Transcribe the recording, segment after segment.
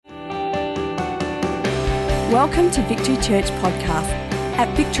Welcome to Victory Church Podcast.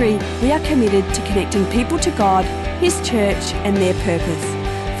 At Victory, we are committed to connecting people to God, His church and their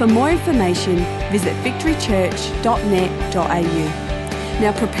purpose. For more information, visit victorychurch.net.au.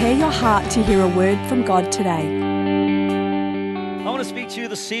 Now prepare your heart to hear a word from God today. I want to speak to you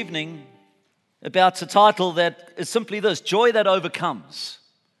this evening about a title that is simply this: Joy that overcomes.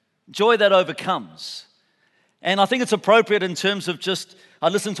 Joy that overcomes. And I think it's appropriate in terms of I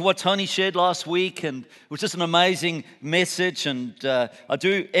listened to what Tony shared last week, and it was just an amazing message. And I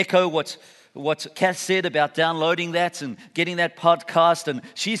do echo what Kath said about downloading that and getting that podcast. And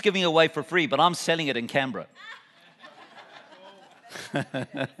she's giving it away for free, but I'm selling it in Canberra.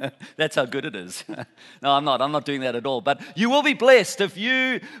 That's how good it is. No, I'm not doing that at all. But you will be blessed if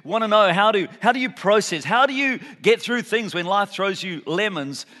you want to know how do you process, how do you get through things when life throws you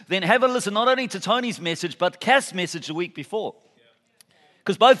lemons. Then have a listen not only to Tony's message, but Kath's message the week before.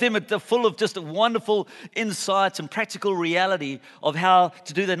 Because both of them are full of just wonderful insights and practical reality of how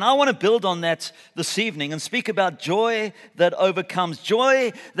to do that. And I want to build on that this evening and speak about joy that overcomes.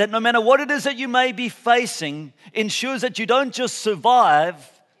 Joy that no matter what it is that you may be facing, ensures that you don't just survive,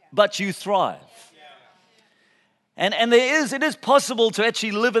 but you thrive. And it is possible to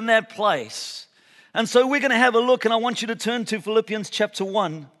actually live in that place. And so we're going to have a look, and I want you to turn to Philippians chapter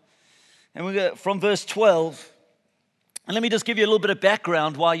 1, and we go from verse 12. And let me just give you a little bit of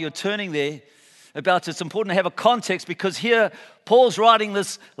background while you're turning there about it's important to have a context, because here Paul's writing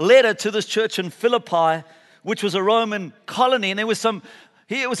this letter to this church in Philippi, which was a Roman colony, and it was a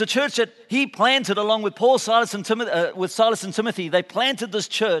church that he planted along with Silas and Timothy. They planted this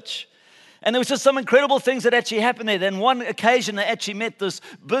church, and there was just some incredible things that actually happened there. Then one occasion they actually met this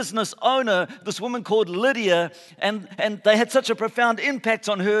business owner, this woman called Lydia, and they had such a profound impact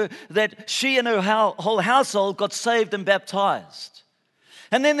on her that she and her whole household got saved and baptized.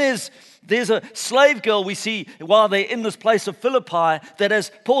 And then there's a slave girl we see while they're in this place of Philippi, that as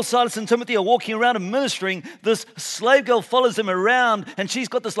Paul, Silas, and Timothy are walking around and ministering, this slave girl follows them around, and she's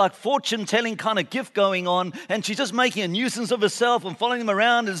got this like fortune-telling kind of gift going on, and she's just making a nuisance of herself and following them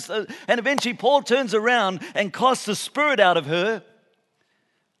around. And eventually Paul turns around and casts the spirit out of her.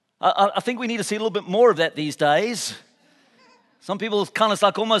 I think we need to see a little bit more of that these days. Some people kind of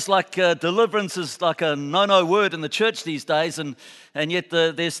almost like deliverance is like a no-no word in the church these days, and yet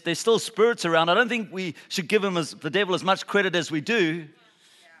there's still spirits around. I don't think we should give the devil as much credit as we do,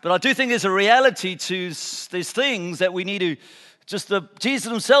 but I do think there's a reality to these things that we need to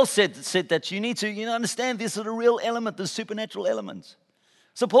Jesus himself said that you need to understand this is a real element, the supernatural element.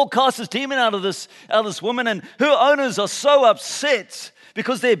 So Paul casts this demon out of this woman, and her owners are so upset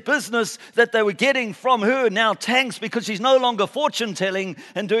because their business that they were getting from her now tanks, because she's no longer fortune-telling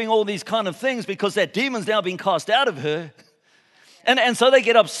and doing all these kind of things, because that demon's now being cast out of her. And so they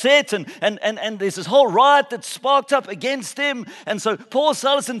get upset, and there's this whole riot that's sparked up against them. And so Paul,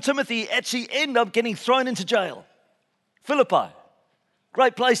 Silas, and Timothy actually end up getting thrown into jail. Philippi,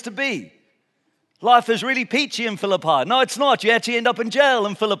 great place to be. Life is really peachy in Philippi. No, it's not. You actually end up in jail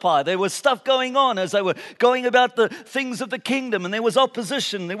in Philippi. There was stuff going on as they were going about the things of the kingdom, and there was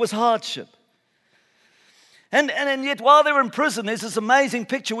opposition, there was hardship. And yet while they were in prison, there's this amazing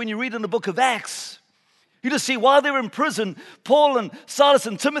picture when you read in the book of Acts. You just see while they were in prison, Paul and Silas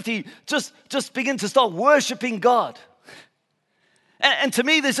and Timothy just begin to start worshiping God. And to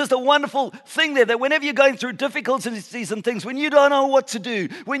me, there's just a wonderful thing there, that whenever you're going through difficulties and things, when you don't know what to do,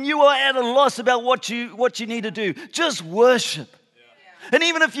 when you are at a loss about what you need to do, just worship. Yeah. And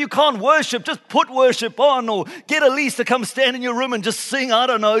even if you can't worship, just put worship on, or get Elise to come stand in your room and just sing, I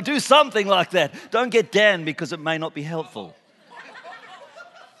don't know, do something like that. Don't get Dan, because it may not be helpful.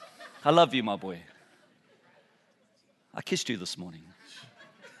 I love you, my boy. I kissed you this morning.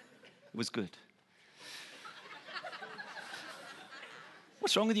 It was good.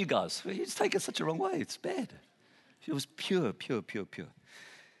 What's wrong with you guys? You just take it such a wrong way. It's bad. It was pure.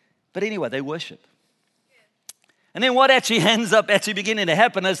 But anyway, they worship. And then what actually ends up beginning to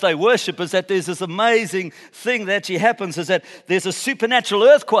happen as they worship is that there's this amazing thing that actually happens, is that there's a supernatural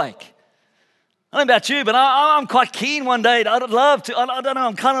earthquake. I don't know about you, but I'm quite keen one day. I'd love to. I don't know.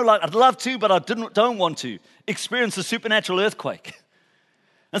 I'm kind of like, I'd love to, but I don't want to experience a supernatural earthquake.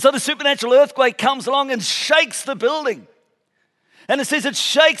 And so the supernatural earthquake comes along and shakes the building. And it says it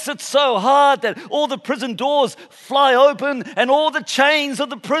shakes it so hard that all the prison doors fly open and all the chains of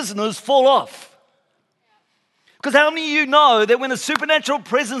the prisoners fall off. Because how many of you know that when the supernatural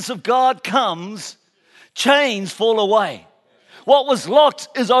presence of God comes, chains fall away? What was locked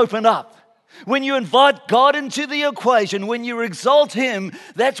is opened up. When you invite God into the equation, when you exalt Him,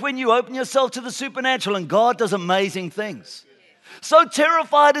 that's when you open yourself to the supernatural, and God does amazing things. So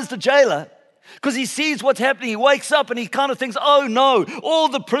terrified is the jailer Because he sees what's happening. He wakes up and he kind of thinks, oh no, all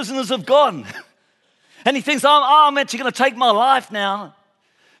the prisoners have gone. And he thinks, I'm actually going to take my life now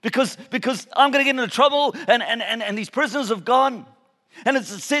because I'm going to get into trouble and these prisoners have gone. And it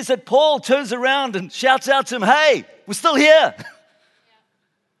says that Paul turns around and shouts out to him, hey, we're still here.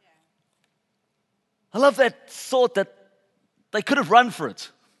 I love that thought that they could have run for it.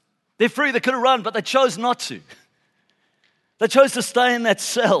 They're free, they could have run, but they chose not to. They chose to stay in that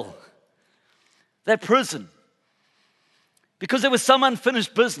cell, that prison, because there was some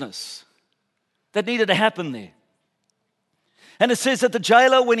unfinished business that needed to happen there. And it says that the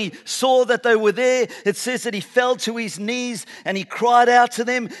jailer, when he saw that they were there, it says that he fell to his knees and he cried out to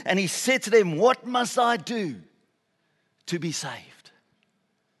them and he said to them, what must I do to be saved?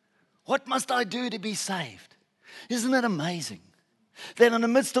 What must I do to be saved? Isn't that amazing? That in the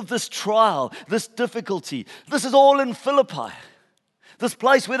midst of this trial, this difficulty, this is all in Philippi, this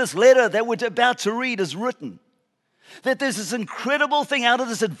place where this letter that we're about to read is written, that there's this incredible thing out of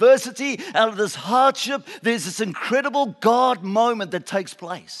this adversity, out of this hardship, there's this incredible God moment that takes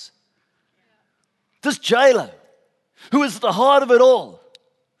place. This jailer, who is at the heart of it all,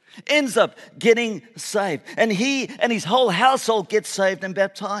 ends up getting saved. And he and his whole household get saved and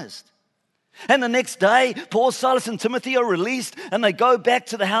baptized. And the next day, Paul, Silas, and Timothy are released and they go back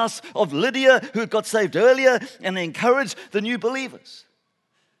to the house of Lydia, who had got saved earlier, and they encourage the new believers.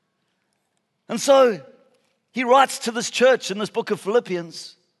 And so he writes to this church in this book of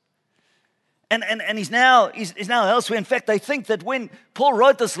Philippians, and he's now elsewhere. In fact, they think that when Paul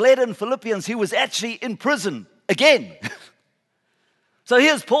wrote this letter in Philippians, he was actually in prison again. So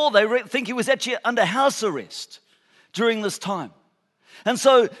here's Paul, they think he was actually under house arrest during this time. And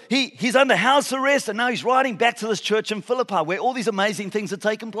so he's under house arrest, and now he's writing back to this church in Philippi where all these amazing things have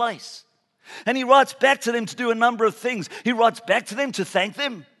taken place. And he writes back to them to do a number of things. He writes back to them to thank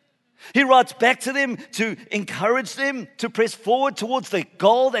them. He writes back to them to encourage them to press forward towards the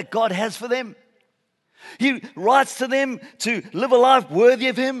goal that God has for them. He writes to them to live a life worthy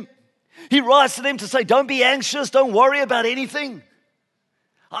of Him. He writes to them to say, don't be anxious, don't worry about anything.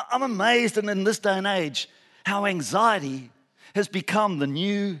 I'm amazed in this day and age how anxiety has become the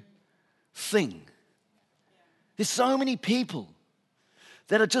new thing. There's so many people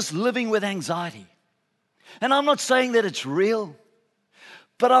that are just living with anxiety. And I'm not saying that it's real,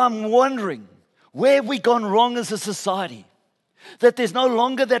 but I'm wondering, where have we gone wrong as a society? That there's no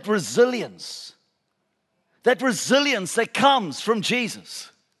longer that resilience that comes from Jesus,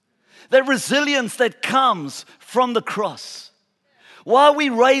 that resilience that comes from the cross. Why are we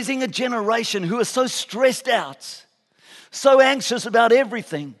raising a generation who are so stressed out, so anxious about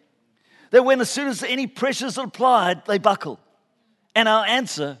everything, that when as soon as any pressures are applied, they buckle? And our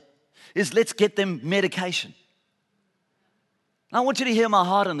answer is, let's get them medication. I want you to hear my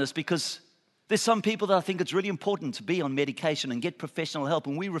heart on this, because there's some people that I think it's really important to be on medication and get professional help,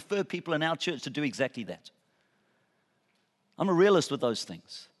 and we refer people in our church to do exactly that. I'm a realist with those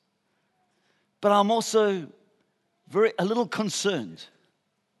things. But I'm also a little concerned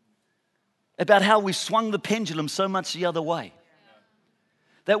about how we've swung the pendulum so much the other way,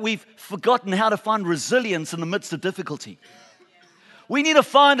 that we've forgotten how to find resilience in the midst of difficulty. We need to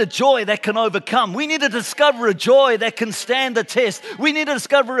find a joy that can overcome. We need to discover a joy that can stand the test. We need to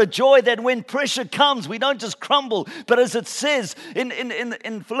discover a joy that when pressure comes, we don't just crumble, but as it says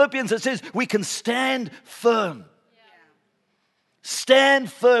in Philippians, it says we can stand firm.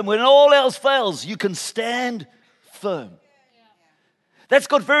 Stand firm. When all else fails, you can stand firm. That's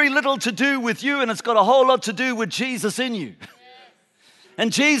got very little to do with you, and it's got a whole lot to do with Jesus in you.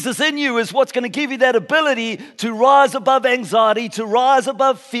 And Jesus in you is what's going to give you that ability to rise above anxiety, to rise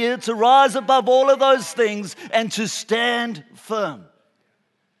above fear, to rise above all of those things, and to stand firm.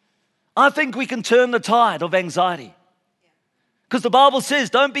 I think we can turn the tide of anxiety, because the Bible says,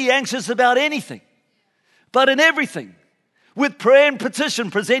 don't be anxious about anything, but in everything, with prayer and petition,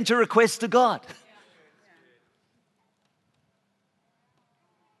 present your requests to God.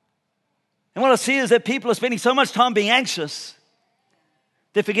 And what I see is that people are spending so much time being anxious,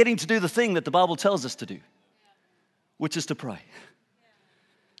 they're forgetting to do the thing that the Bible tells us to do, which is to pray.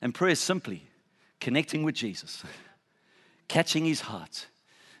 And prayer is simply connecting with Jesus, catching His heart,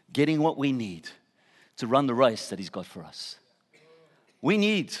 getting what we need to run the race that He's got for us. We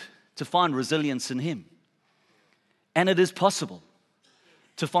need to find resilience in Him. And it is possible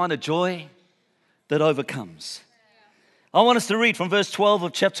to find a joy that overcomes. I want us to read from verse 12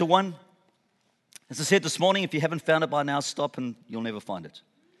 of chapter 1. As I said this morning, if you haven't found it by now, stop and you'll never find it.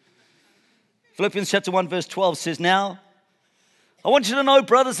 Philippians chapter 1 verse 12 says, now, I want you to know,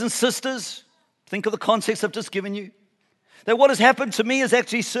 brothers and sisters, think of the context I've just given you, that what has happened to me has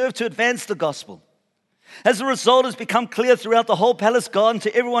actually served to advance the gospel. As a result, it's become clear throughout the whole palace garden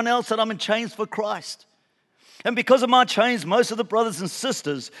to everyone else that I'm in chains for Christ. And because of my chains, most of the brothers and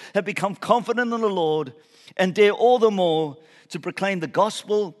sisters have become confident in the Lord and dare all the more to proclaim the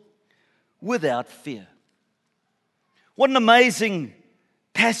gospel without fear. What an amazing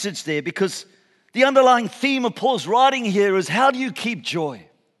passage there, because the underlying theme of Paul's writing here is, how do you keep joy?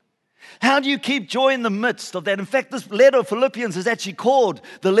 How do you keep joy in the midst of that? In fact, this letter of Philippians is actually called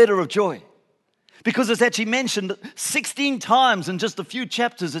the letter of joy, because it's actually mentioned 16 times in just a few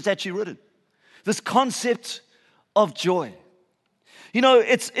chapters it's actually written. This concept of joy. You know,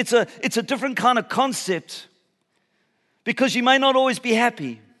 it's a different kind of concept, because you may not always be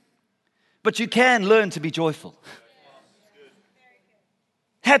happy, but you can learn to be joyful.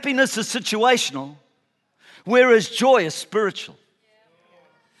 Happiness is situational, whereas joy is spiritual.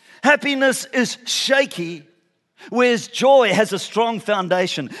 Happiness is shaky, whereas joy has a strong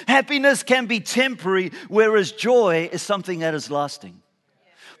foundation. Happiness can be temporary, whereas joy is something that is lasting.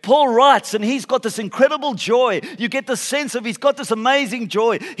 Paul writes, and he's got this incredible joy. You get the sense of he's got this amazing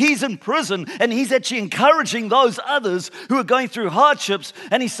joy. He's in prison, and he's actually encouraging those others who are going through hardships,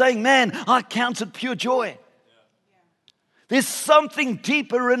 and he's saying, man, I count it pure joy. There's something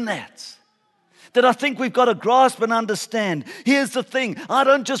deeper in that I think we've got to grasp and understand. Here's the thing. I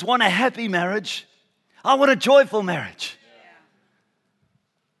don't just want a happy marriage. I want a joyful marriage.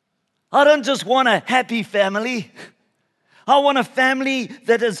 I don't just want a happy family. I want a family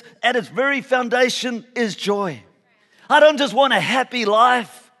that is at its very foundation is joy. I don't just want a happy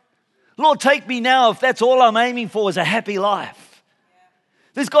life. Lord, take me now if that's all I'm aiming for is a happy life.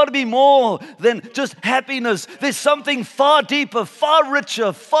 There's got to be more than just happiness. There's something far deeper, far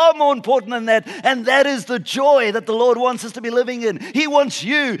richer, far more important than that. And that is the joy that the Lord wants us to be living in. He wants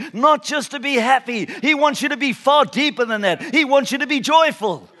you not just to be happy. He wants you to be far deeper than that. He wants you to be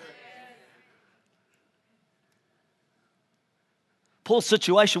joyful. Paul's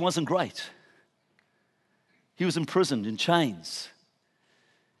situation wasn't great. He was imprisoned in chains.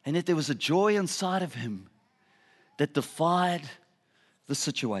 And yet there was a joy inside of him that defied the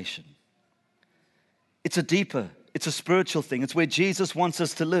situation. It's a spiritual thing. It's where Jesus wants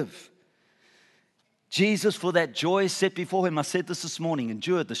us to live. Jesus, for that joy set before him, I said this morning,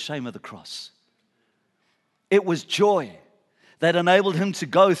 endured the shame of the cross. It was joy that enabled him to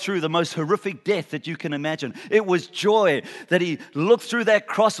go through the most horrific death that you can imagine. It was joy that he looked through that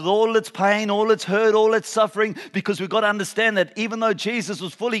cross with all its pain, all its hurt, all its suffering, because we've got to understand that even though Jesus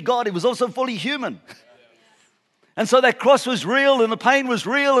was fully God, he was also fully human. And so that cross was real, and the pain was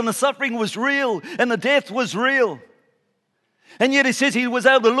real, and the suffering was real, and the death was real. And yet he says he was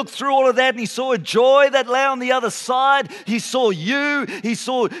able to look through all of that, and he saw a joy that lay on the other side. He saw you, he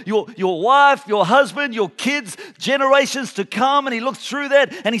saw your wife, your husband, your kids, generations to come, and he looked through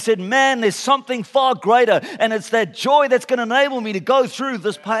that, and he said, man, there's something far greater, and it's that joy that's going to enable me to go through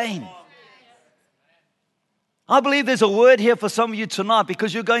this pain. I believe there's a word here for some of you tonight,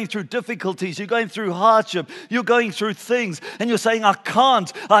 because you're going through difficulties, you're going through hardship, you're going through things, and you're saying, I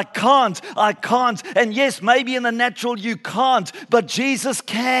can't. And yes, maybe in the natural you can't, but Jesus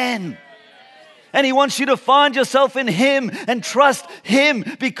can. And he wants you to find yourself in him and trust him,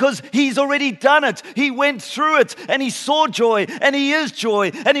 because he's already done it. He went through it, and he saw joy, and he is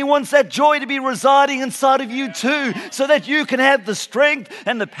joy, and he wants that joy to be residing inside of you too, so that you can have the strength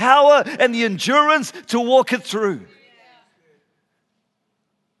and the power and the endurance to walk it through.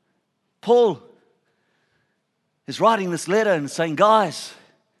 Paul is writing this letter and saying, guys,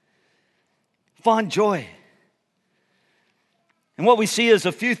 find joy. And what we see is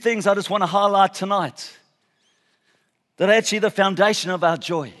a few things I just want to highlight tonight that are actually the foundation of our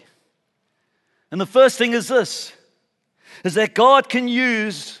joy. And the first thing is this, is that God can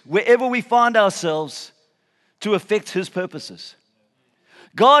use wherever we find ourselves to affect his purposes.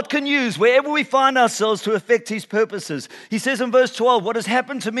 God can use wherever we find ourselves to affect his purposes. He says in verse 12, what has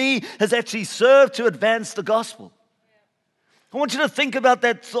happened to me has actually served to advance the gospel. I want you to think about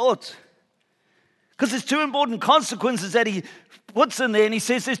that thought, because there's two important consequences that he puts in there, and he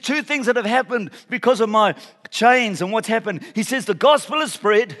says there's two things that have happened because of my chains and what's happened. He says the gospel has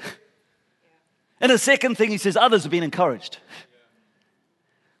spread, and the second thing he says, others have been encouraged.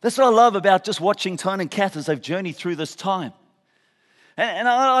 That's what I love about just watching Tone and Kath as they've journeyed through this time. And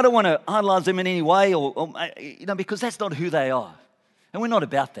I don't want to idolize them in any way, or because that's not who they are, and we're not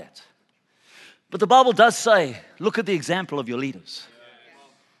about that. But the Bible does say, look at the example of your leaders.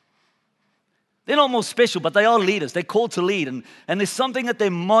 They're not more special, but they are leaders. They're called to lead. And there's something that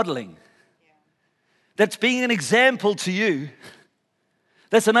they're modeling that's being an example to you,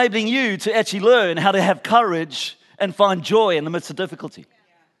 that's enabling you to actually learn how to have courage and find joy in the midst of difficulty.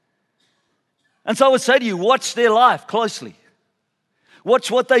 And so I would say to you, watch their life closely.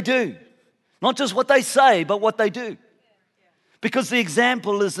 Watch what they do. Not just what they say, but what they do. Because the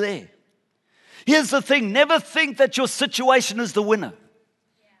example is there. Here's the thing, never think that your situation is the winner.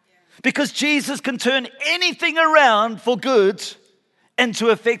 Because Jesus can turn anything around for good and to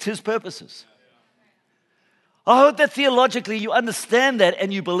affect His purposes. I hope that theologically you understand that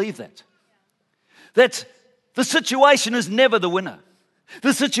and you believe that. That the situation is never the winner.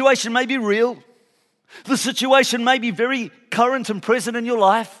 The situation may be real. The situation may be very current and present in your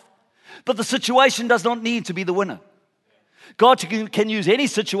life, but the situation does not need to be the winner. God can use any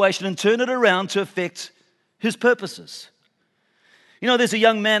situation and turn it around to affect His purposes. You know, there's a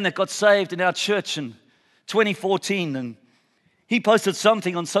young man that got saved in our church in 2014, and he posted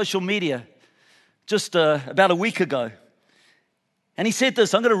something on social media just about a week ago. And he said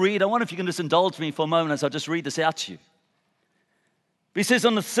this, I'm going to read. I wonder if you can just indulge me for a moment as I just read this out to you. He says,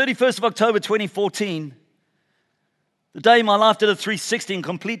 on the 31st of October 2014, the day my life did a 360 and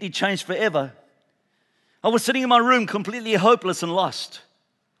completely changed forever, I was sitting in my room completely hopeless and lost.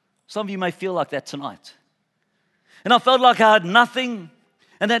 Some of you may feel like that tonight. And I felt like I had nothing,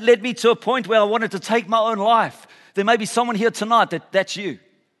 and that led me to a point where I wanted to take my own life. There may be someone here tonight that's you.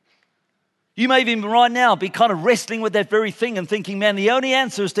 You may even right now be kind of wrestling with that very thing and thinking, man, the only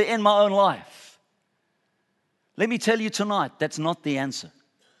answer is to end my own life. Let me tell you tonight, that's not the answer.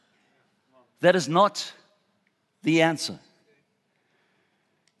 That is not the answer.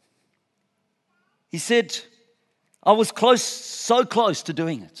 He said, I was close, so close to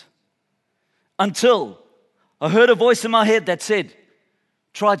doing it, until I heard a voice in my head that said,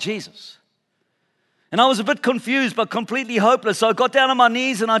 try Jesus. And I was a bit confused, but completely hopeless. So I got down on my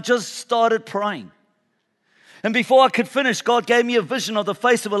knees and I just started praying. And before I could finish, God gave me a vision of the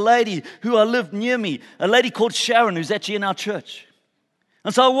face of a lady who lived near me, a lady called Sharon, who's actually in our church.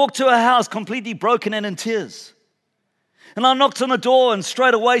 And so I walked to her house completely broken and in tears. And I knocked on the door, and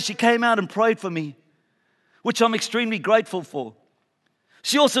straight away she came out and prayed for me, which I'm extremely grateful for.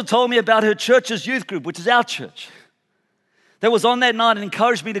 She also told me about her church's youth group, which is our church, that was on that night and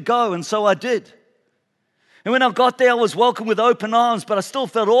encouraged me to go, and so I did. And when I got there, I was welcomed with open arms, but I still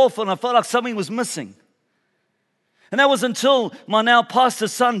felt awful, and I felt like something was missing. And that was until my now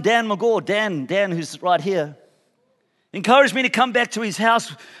pastor's son, Dan McGaw, Dan, who's right here, encouraged me to come back to his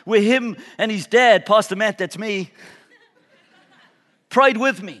house where him and his dad, Pastor Matt, that's me, prayed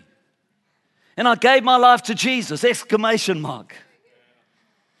with me. And I gave my life to Jesus, exclamation mark.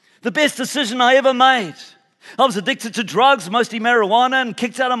 The best decision I ever made. I was addicted to drugs, mostly marijuana, and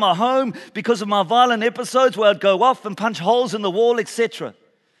kicked out of my home because of my violent episodes where I'd go off and punch holes in the wall, etc.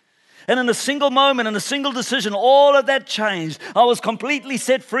 And in a single moment, in a single decision, all of that changed. I was completely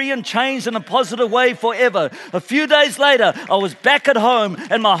set free and changed in a positive way forever. A few days later, I was back at home,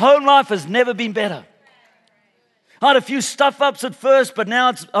 and my home life has never been better. I had a few stuff-ups at first, but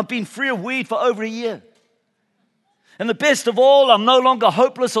now I've been free of weed for over a year. And the best of all, I'm no longer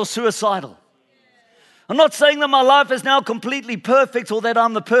hopeless or suicidal. I'm not saying that my life is now completely perfect or that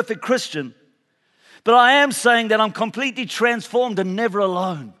I'm the perfect Christian, but I am saying that I'm completely transformed and never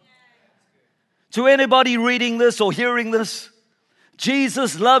alone. To anybody reading this or hearing this,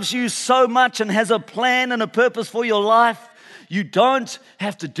 Jesus loves you so much and has a plan and a purpose for your life. You don't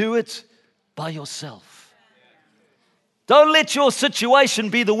have to do it by yourself. Don't let your situation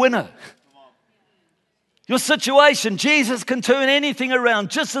be the winner. Your situation, Jesus can turn anything around,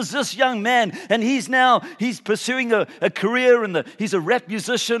 just as this young man, and he's pursuing a career, and he's a rap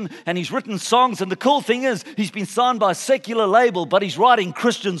musician, and he's written songs, and the cool thing is, he's been signed by a secular label, but he's writing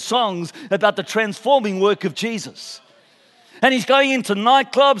Christian songs about the transforming work of Jesus. And he's going into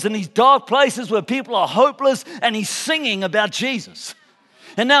nightclubs and these dark places where people are hopeless, and he's singing about Jesus.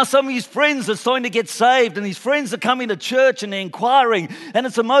 And now some of his friends are starting to get saved, and his friends are coming to church and they're inquiring, and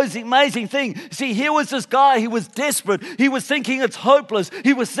it's an amazing thing. See, here was this guy, he was desperate. He was thinking it's hopeless.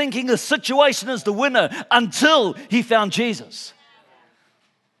 He was thinking the situation is the winner until he found Jesus.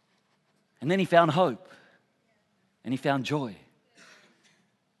 And then he found hope, and he found joy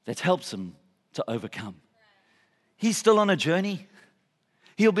that helps him to overcome. He's still on a journey.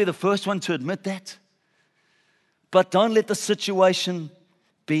 He'll be the first one to admit that. But don't let the situation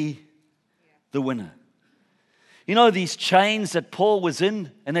be the winner. You know, these chains that Paul was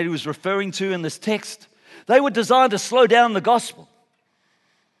in and that he was referring to in this text, they were designed to slow down the gospel.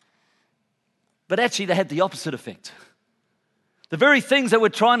 But actually they had the opposite effect. The very things that were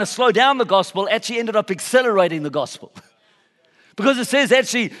trying to slow down the gospel actually ended up accelerating the gospel. Because it says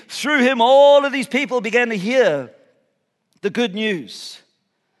actually through him all of these people began to hear the good news.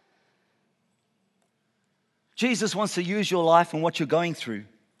 Jesus wants to use your life and what you're going through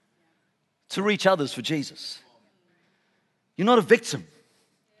to reach others for Jesus. You're not a victim.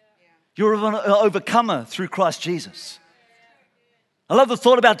 You're an overcomer through Christ Jesus. I love the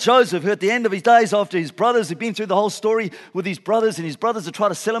thought about Joseph, who at the end of his days, after his brothers had been through the whole story with his brothers, and his brothers had tried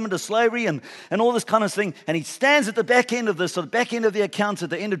to sell him into slavery and all this kind of thing, and he stands at the back end of this, or the back end of the account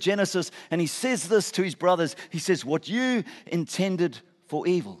at the end of Genesis, and he says this to his brothers. He says, what you intended for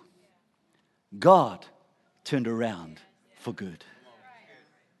evil, God turned around for good.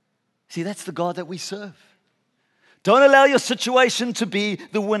 See, that's the God that we serve. Don't allow your situation to be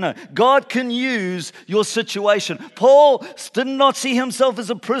the winner. God can use your situation. Paul did not see himself as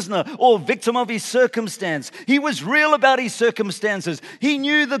a prisoner or a victim of his circumstance. He was real about his circumstances. He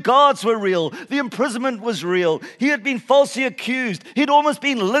knew the guards were real. The imprisonment was real. He had been falsely accused. He'd almost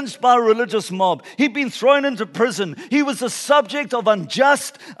been lynched by a religious mob. He'd been thrown into prison. He was the subject of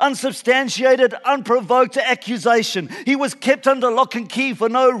unjust, unsubstantiated, unprovoked accusation. He was kept under lock and key for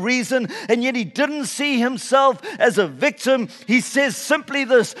no reason, and yet he didn't see himself as a victim. He says simply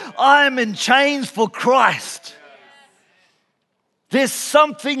this: I am in chains for Christ. There's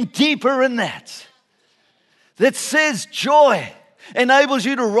something deeper in that says joy enables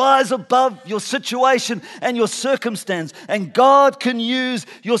you to rise above your situation and your circumstance, and God can use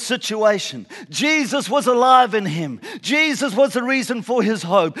your situation. Jesus was alive in him. Jesus was the reason for his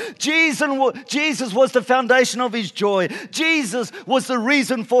hope. Jesus was the foundation of his joy. Jesus was the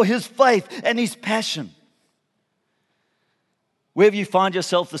reason for his faith and his passion. Wherever you find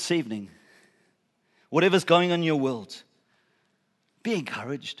yourself this evening, whatever's going on in your world, be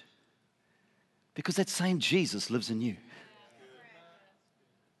encouraged, because that same Jesus lives in you.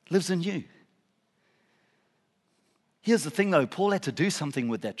 Lives in you. Here's the thing though, Paul had to do something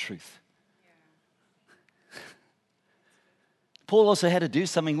with that truth. Paul also had to do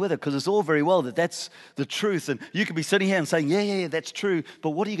something with it, because it's all very well that that's the truth, and you could be sitting here and saying, yeah, that's true,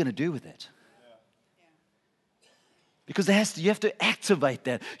 but what are you going to do with it? Because you have to activate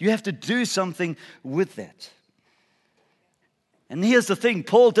that. You have to do something with that. And here's the thing,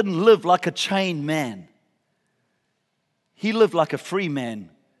 Paul didn't live like a chained man. He lived like a free man,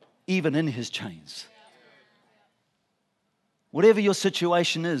 even in his chains. Whatever your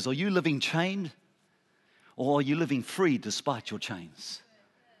situation is, are you living chained, or are you living free despite your chains?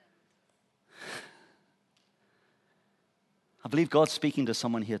 I believe God's speaking to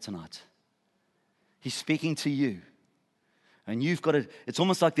someone here tonight. He's speaking to you. And you've got to, it's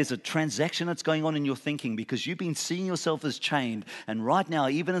almost like there's a transaction that's going on in your thinking, because you've been seeing yourself as chained. And right now,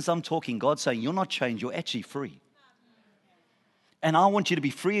 even as I'm talking, God's saying, you're not chained, you're actually free. And I want you to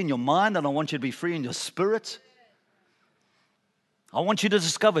be free in your mind, and I want you to be free in your spirit. I want you to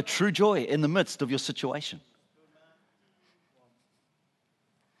discover true joy in the midst of your situation.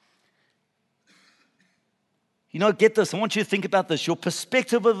 You know, get this, I want you to think about this. Your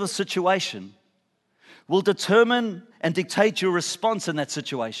perspective of the situation will determine and dictate your response in that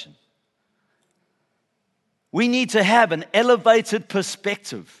situation. We need to have an elevated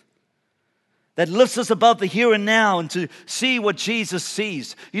perspective that lifts us above the here and now and to see what Jesus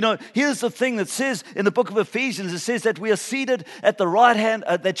sees. You know, here's the thing that says in the book of Ephesians, it says that we are seated at the right hand,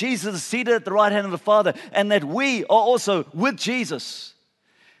 that Jesus is seated at the right hand of the Father, and that we are also with Jesus.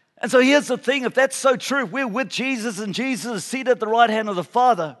 And so here's the thing, if that's so true, if we're with Jesus and Jesus is seated at the right hand of the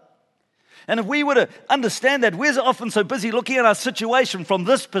Father, and if we were to understand that, we're often so busy looking at our situation from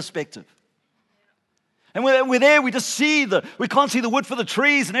this perspective. And we're there, we just see we can't see the wood for the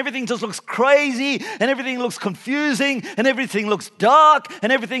trees, and everything just looks crazy, and everything looks confusing, and everything looks dark,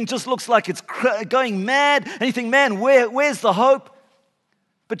 and everything just looks like it's going mad. And you think, man, where's the hope?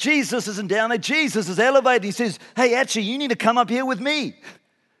 But Jesus isn't down there. Jesus is elevated. He says, hey, actually, you need to come up here with me.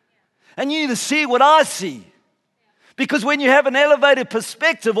 And you need to see what I see. Because when you have an elevated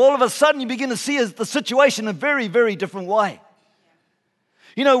perspective, all of a sudden you begin to see the situation in a very, very different way.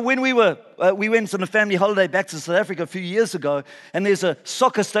 You know, when we went on a family holiday back to South Africa a few years ago, and there's a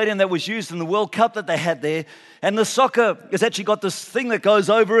soccer stadium that was used in the World Cup that they had there, and the soccer has actually got this thing that goes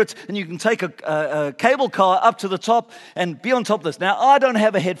over it, and you can take a cable car up to the top and be on top of this. Now, I don't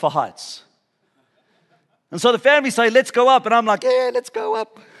have a head for heights. And so the family say, let's go up, and I'm like, yeah, let's go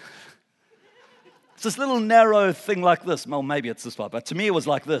up. It's this little narrow thing like this. Well, maybe it's this far, but to me it was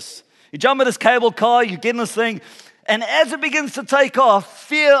like this. You jump in this cable car, you get in this thing, and as it begins to take off,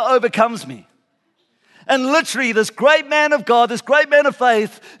 fear overcomes me. And literally, this great man of God, this great man of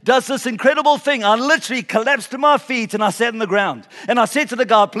faith, does this incredible thing. I literally collapsed to my feet and I sat on the ground. And I said to the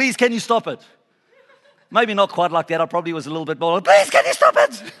guy, please, can you stop it? Maybe not quite like that. I probably was a little bit more like, please, can you stop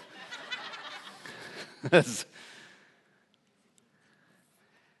it?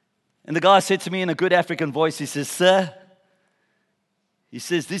 And the guy said to me in a good African voice, he says, "Sir," he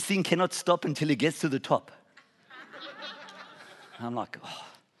says, "this thing cannot stop until it gets to the top." I'm like, oh,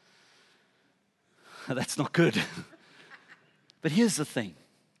 that's not good. But here's the thing.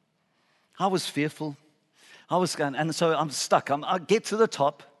 I was fearful. I was going, and so I'm stuck. I get to the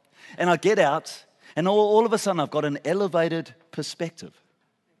top, and I get out, and all of a sudden I've got an elevated perspective.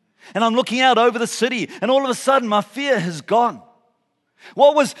 And I'm looking out over the city, and all of a sudden my fear has gone.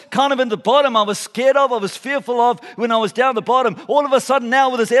 What was kind of in the bottom, I was scared of, I was fearful of when I was down the bottom. All of a sudden now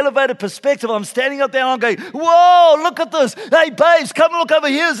with this elevated perspective, I'm standing up there and I'm going, whoa, look at this. Hey, babes, come and look over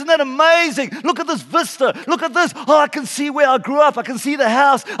here. Isn't that amazing? Look at this vista. Look at this. Oh, I can see where I grew up. I can see the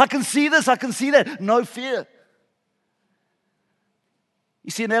house. I can see this. I can see that. No fear.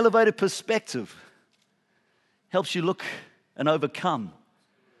 You see, an elevated perspective helps you look and overcome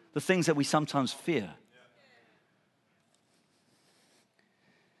the things that we sometimes fear.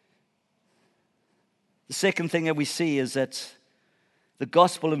 The second thing that we see is that the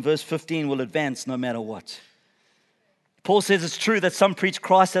gospel in verse 15 will advance no matter what. Paul says it's true that some preach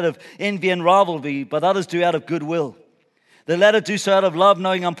Christ out of envy and rivalry, but others do out of goodwill. The latter do so out of love,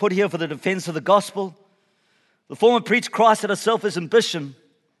 knowing I'm put here for the defense of the gospel. The former preach Christ out of selfish ambition,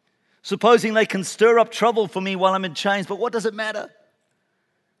 supposing they can stir up trouble for me while I'm in chains. But what does it matter?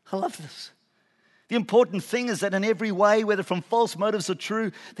 I love this. The important thing is that in every way, whether from false motives or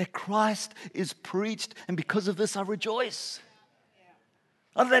true, that Christ is preached, and because of this I rejoice.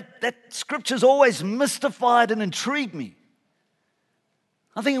 That scripture's always mystified and intrigued me.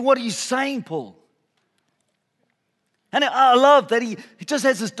 I'm thinking, what are you saying, Paul? And I love that he just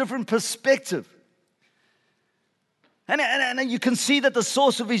has this different perspective. And you can see that the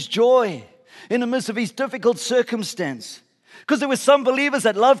source of his joy in the midst of his difficult circumstance. Because there were some believers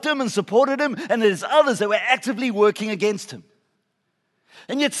that loved him and supported him, and there's others that were actively working against him.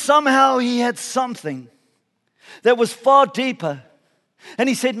 And yet somehow he had something that was far deeper. And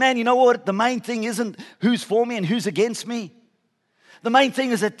he said, man, you know what? The main thing isn't who's for me and who's against me. The main thing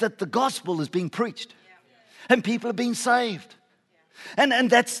is that the gospel is being preached. And people are being saved.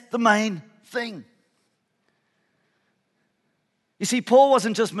 And that's the main thing. You see, Paul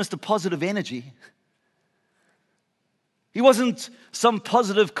wasn't just Mr. Positive Energy. He wasn't some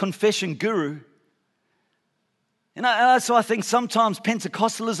positive confession guru. And so I think sometimes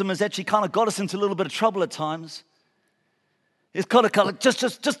Pentecostalism has actually kind of got us into a little bit of trouble at times. It's kind of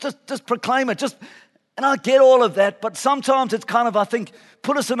just proclaim it. And I get all of that, but sometimes it's kind of, I think,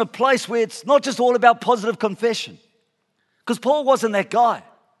 put us in a place where it's not just all about positive confession. Because Paul wasn't that guy.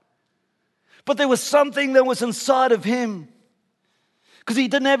 But there was something that was inside of him. Because he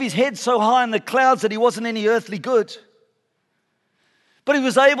didn't have his head so high in the clouds that he wasn't any earthly good. But he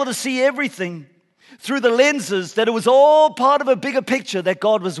was able to see everything through the lenses that it was all part of a bigger picture that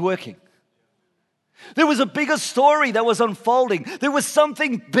God was working. There was a bigger story that was unfolding. There was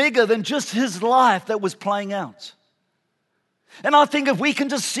something bigger than just his life that was playing out. And I think if we can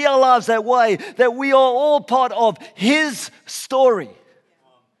just see our lives that way, that we are all part of his story.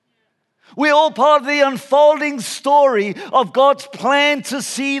 We're all part of the unfolding story of God's plan to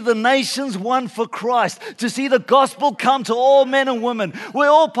see the nations won for Christ, to see the gospel come to all men and women. We're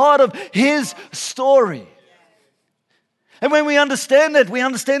all part of his story. And when we understand that, we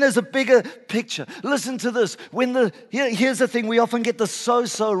understand there's a bigger picture. Listen to this. Here's the thing, we often get the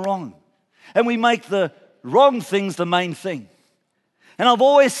so wrong. And we make the wrong things the main thing. And I've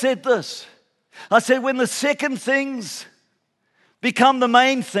always said this. I said when the second things become the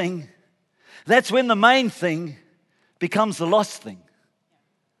main thing, that's when the main thing becomes the lost thing.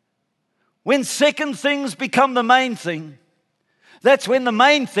 When second things become the main thing, that's when the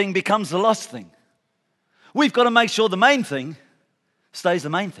main thing becomes the lost thing. We've got to make sure the main thing stays the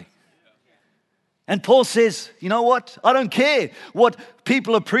main thing. And Paul says, you know what? I don't care what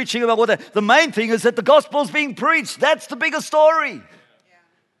people are preaching about. The main thing is that the gospel is being preached. That's the bigger story.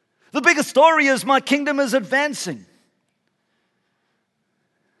 The bigger story is my kingdom is advancing.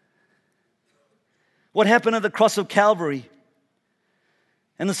 What happened at the cross of Calvary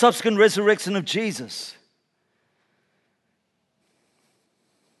and the subsequent resurrection of Jesus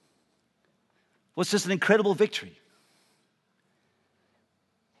was just an incredible victory.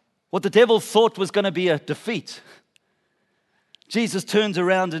 What the devil thought was going to be a defeat, Jesus turns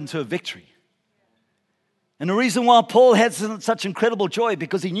around into a victory. And the reason why Paul had such incredible joy,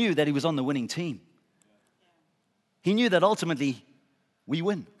 because he knew that he was on the winning team. He knew that ultimately we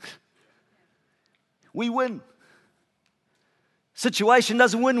win. We win. Situation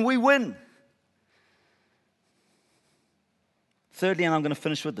doesn't win, we win. Thirdly, and I'm going to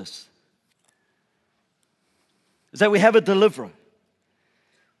finish with this, is that we have a deliverer.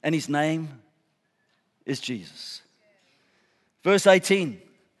 and his name is Jesus. Verse 18,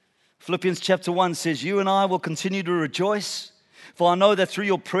 Philippians chapter 1 says, you and I will continue to rejoice, for I know that through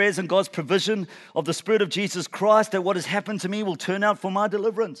your prayers and God's provision of the Spirit of Jesus Christ, that what has happened to me will turn out for my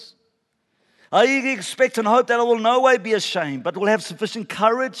deliverance. I eagerly expect and hope that I will in no way be ashamed, but will have sufficient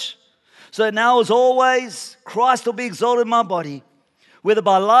courage, so that now as always, Christ will be exalted in my body, whether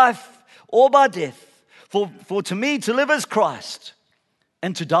by life or by death. For to me to live is Christ,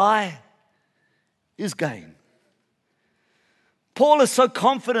 and to die is gain. Paul is so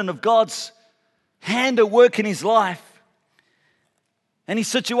confident of God's hand at work in his life and his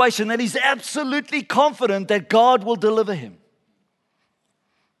situation that he's absolutely confident that God will deliver him.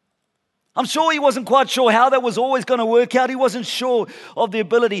 I'm sure he wasn't quite sure how that was always going to work out. He wasn't sure of the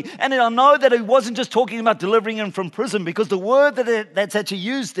ability. And I know that he wasn't just talking about delivering him from prison, because the word that's actually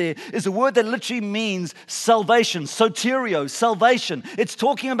used there is a word that literally means salvation, soterio, salvation. It's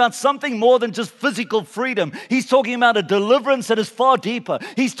talking about something more than just physical freedom. He's talking about a deliverance that is far deeper.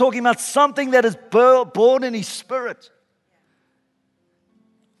 He's talking about something that is born in his spirit.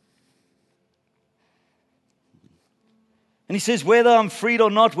 And he says, whether I'm freed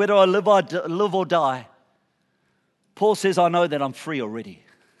or not, whether I live or die, Paul says, I know that I'm free already.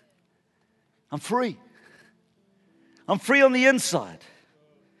 I'm free. I'm free on the inside.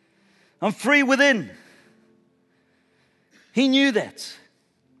 I'm free within. He knew that.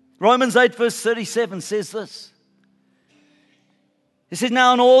 Romans 8 verse 37 says this. He says,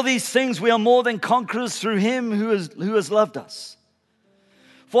 now in all these things we are more than conquerors through him who has loved us.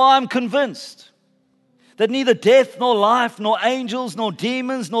 For I am convinced that neither death, nor life, nor angels, nor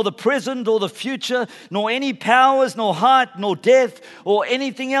demons, nor the present or the future, nor any powers, nor height, nor depth, or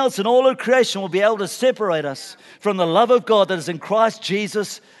anything else in all of creation will be able to separate us from the love of God that is in Christ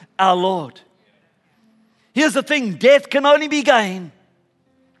Jesus our Lord. Here's the thing, death can only be gain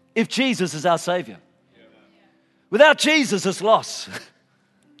if Jesus is our Savior. Without Jesus, it's loss.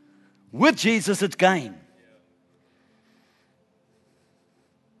 With Jesus, it's gain.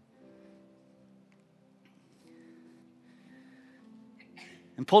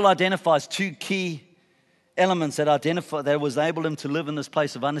 And Paul identifies two key elements that was able him to live in this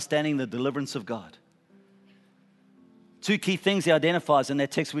place of understanding the deliverance of God. Two key things he identifies in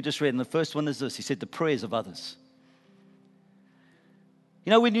that text we just read. And the first one is this. He said, the prayers of others. You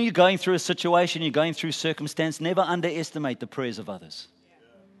know, when you're going through a situation, you're going through circumstance, never underestimate the prayers of others.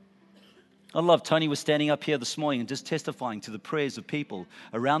 I love Tony was standing up here this morning and just testifying to the prayers of people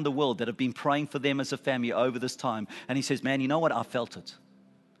around the world that have been praying for them as a family over this time. And he says, man, you know what? I felt it.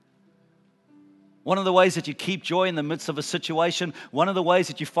 One of the ways that you keep joy in the midst of a situation, one of the ways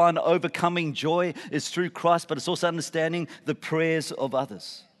that you find overcoming joy is through Christ, but it's also understanding the prayers of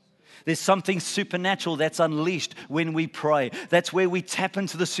others. There's something supernatural that's unleashed when we pray. That's where we tap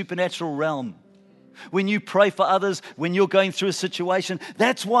into the supernatural realm. When you pray for others, when you're going through a situation,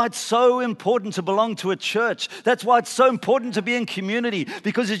 that's why it's so important to belong to a church. That's why it's so important to be in community,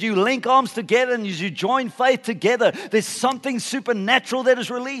 because as you link arms together and as you join faith together, there's something supernatural that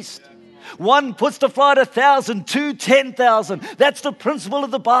is released. One puts to flight 1,000, 2, 10,000. That's the principle of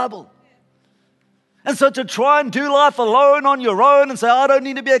the Bible. And so to try and do life alone on your own and say, I don't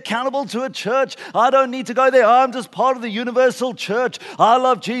need to be accountable to a church. I don't need to go there. I'm just part of the universal church. I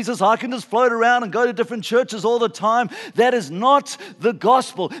love Jesus. I can just float around and go to different churches all the time. That is not the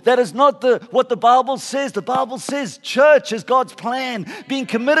gospel. That is not what the Bible says. The Bible says church is God's plan, being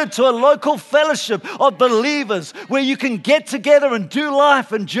committed to a local fellowship of believers where you can get together and do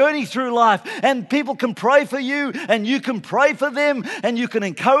life and journey through life. And people can pray for you and you can pray for them and you can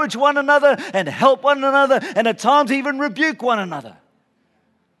encourage one another and help one another, and at times even rebuke one another.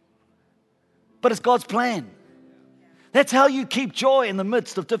 But it's God's plan. That's how you keep joy in the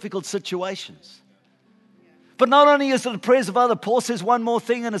midst of difficult situations. But not only is it the prayers of others, Paul says one more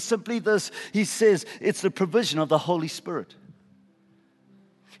thing, and it's simply this. He says it's the provision of the Holy Spirit.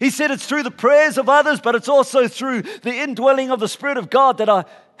 He said it's through the prayers of others, but it's also through the indwelling of the Spirit of God that I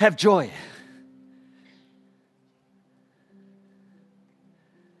have joy.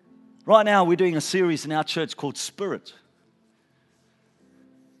 Right now, we're doing a series in our church called Spirit.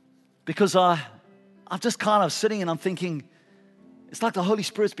 Because I'm just kind of sitting and I'm thinking, it's like the Holy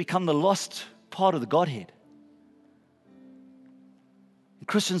Spirit's become the lost part of the Godhead. And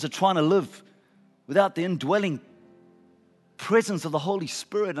Christians are trying to live without the indwelling presence of the Holy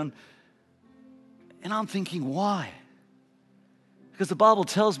Spirit. And I'm thinking, why? Because the Bible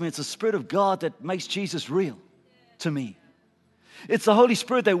tells me it's the Spirit of God that makes Jesus real to me. It's the Holy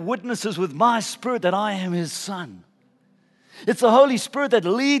Spirit that witnesses with my spirit that I am His Son. It's the Holy Spirit that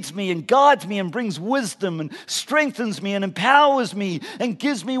leads me and guides me and brings wisdom and strengthens me and empowers me and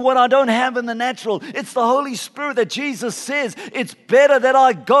gives me what I don't have in the natural. It's the Holy Spirit that Jesus says, it's better that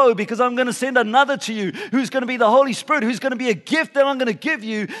I go because I'm going to send another to you who's going to be the Holy Spirit, who's going to be a gift that I'm going to give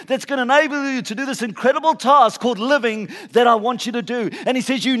you that's going to enable you to do this incredible task called living that I want you to do. And he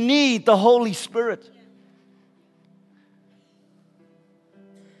says you need the Holy Spirit.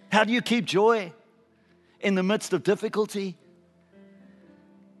 How do you keep joy in the midst of difficulty?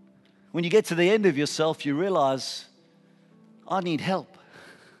 When you get to the end of yourself, you realize, I need help.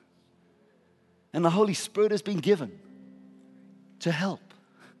 And the Holy Spirit has been given to help.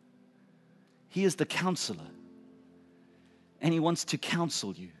 He is the counselor. And he wants to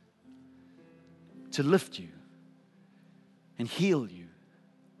counsel you, to lift you, and heal you,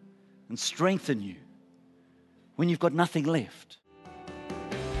 and strengthen you when you've got nothing left.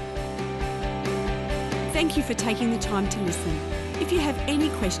 Thank you for taking the time to listen. If you have any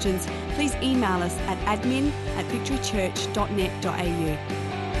questions, please email us at admin@victorychurch.net.au.